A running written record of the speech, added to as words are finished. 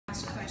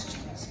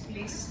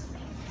please.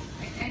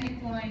 At any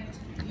point,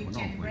 you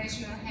can raise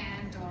your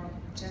hand or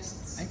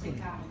just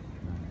speak up,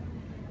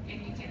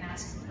 and you can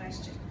ask a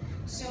question.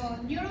 So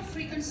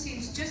neurofrequency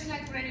is just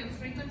like radio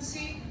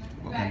frequency,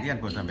 but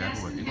it doesn't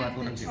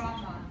have the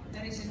trauma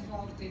that is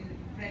involved in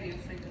radio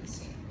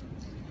frequency.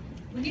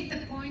 We need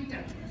the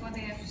pointer for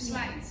the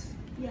slides.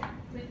 Yeah,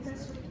 but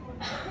that's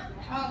recording.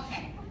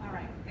 Okay, all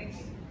right, thank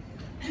you.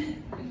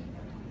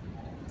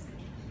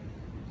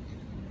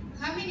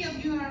 How many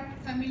of you are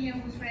familiar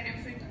with radio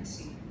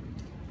frequency?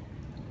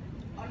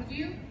 All of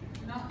you?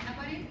 No,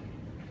 nobody?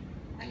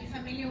 Are you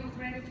familiar with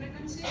radio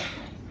frequency?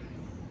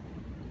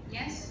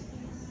 Yes?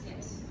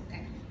 Yes,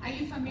 okay. Are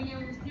you familiar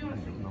with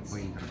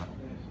neurofrequency?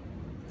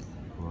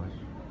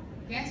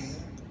 Yes?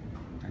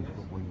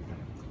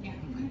 Yeah.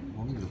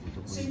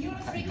 So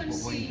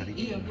neurofrequency,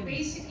 it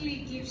basically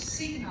gives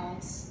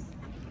signals,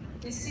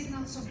 the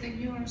signals of the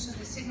neurons or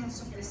the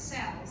signals of the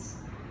cells,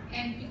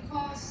 and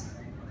because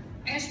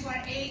as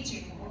we're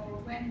aging or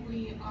when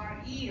we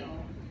are ill,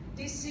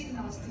 these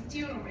signals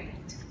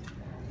deteriorate.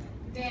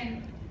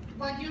 Then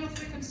what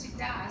neurofrequency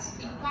does,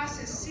 it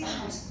passes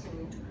signals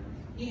through.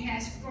 It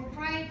has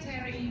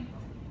proprietary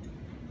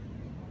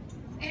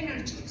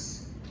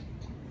energies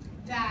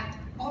that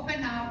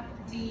open up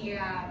the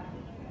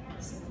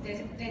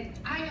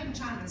ion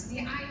channels, the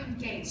ion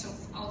gates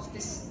of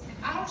this.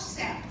 Our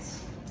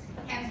cells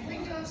have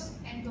windows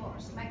and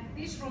doors, like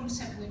these rooms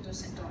have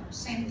windows and doors,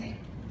 same thing,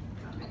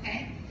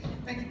 okay?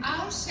 But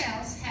our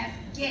cells have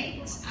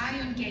gates,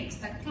 ion gates,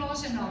 that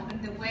close and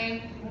open the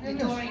way the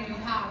door in your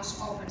house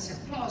opens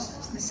and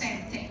closes, the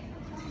same thing.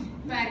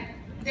 But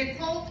they're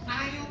called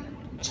ion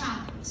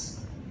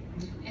channels,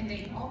 and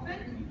they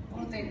open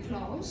or they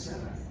close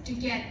to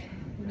get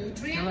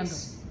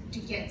nutrients, to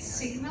get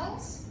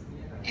signals,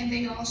 and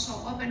they also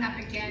open up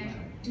again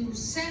to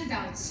send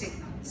out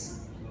signals,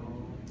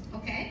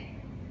 okay?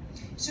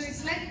 So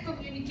it's like a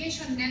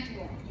communication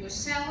network. Your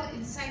cell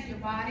inside your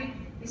body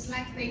is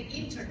like the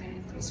internet.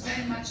 It's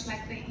very much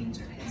like the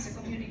internet. It's a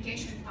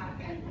communication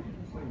packet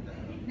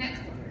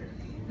network.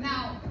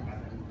 Now,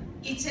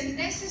 it's a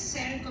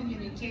necessary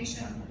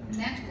communication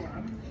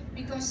network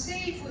because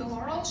say if we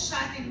were all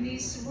shut in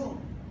this room,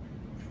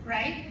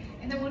 right?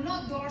 And there were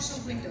no doors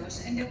or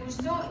windows and there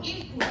was no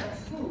input of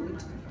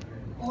food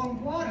or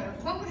water,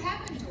 what would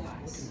happen to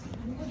us?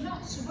 We would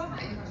not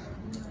survive.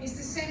 It's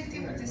the same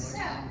thing with the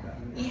cell.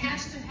 It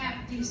has to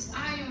have these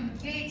ion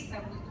gates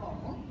that we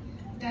call,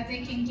 that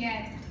they can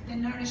get the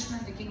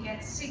nourishment, they can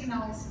get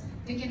signals,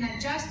 they can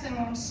adjust their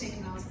own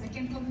signals, they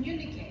can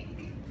communicate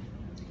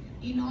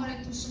in order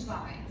to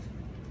survive.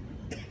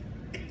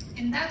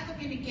 And that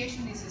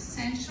communication is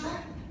essential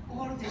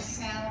or the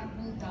cell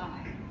will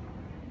die.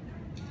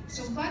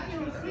 So what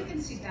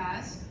neurofrequency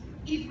does,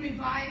 it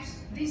revives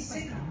these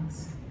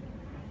signals.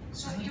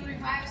 So it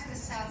revives the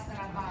cells that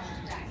are about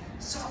to die.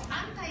 So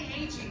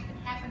anti-aging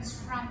happens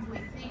from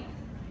within.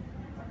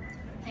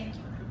 Thank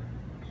you.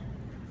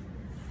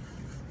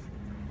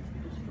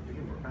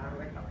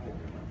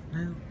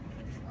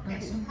 Okay,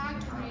 so how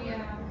do we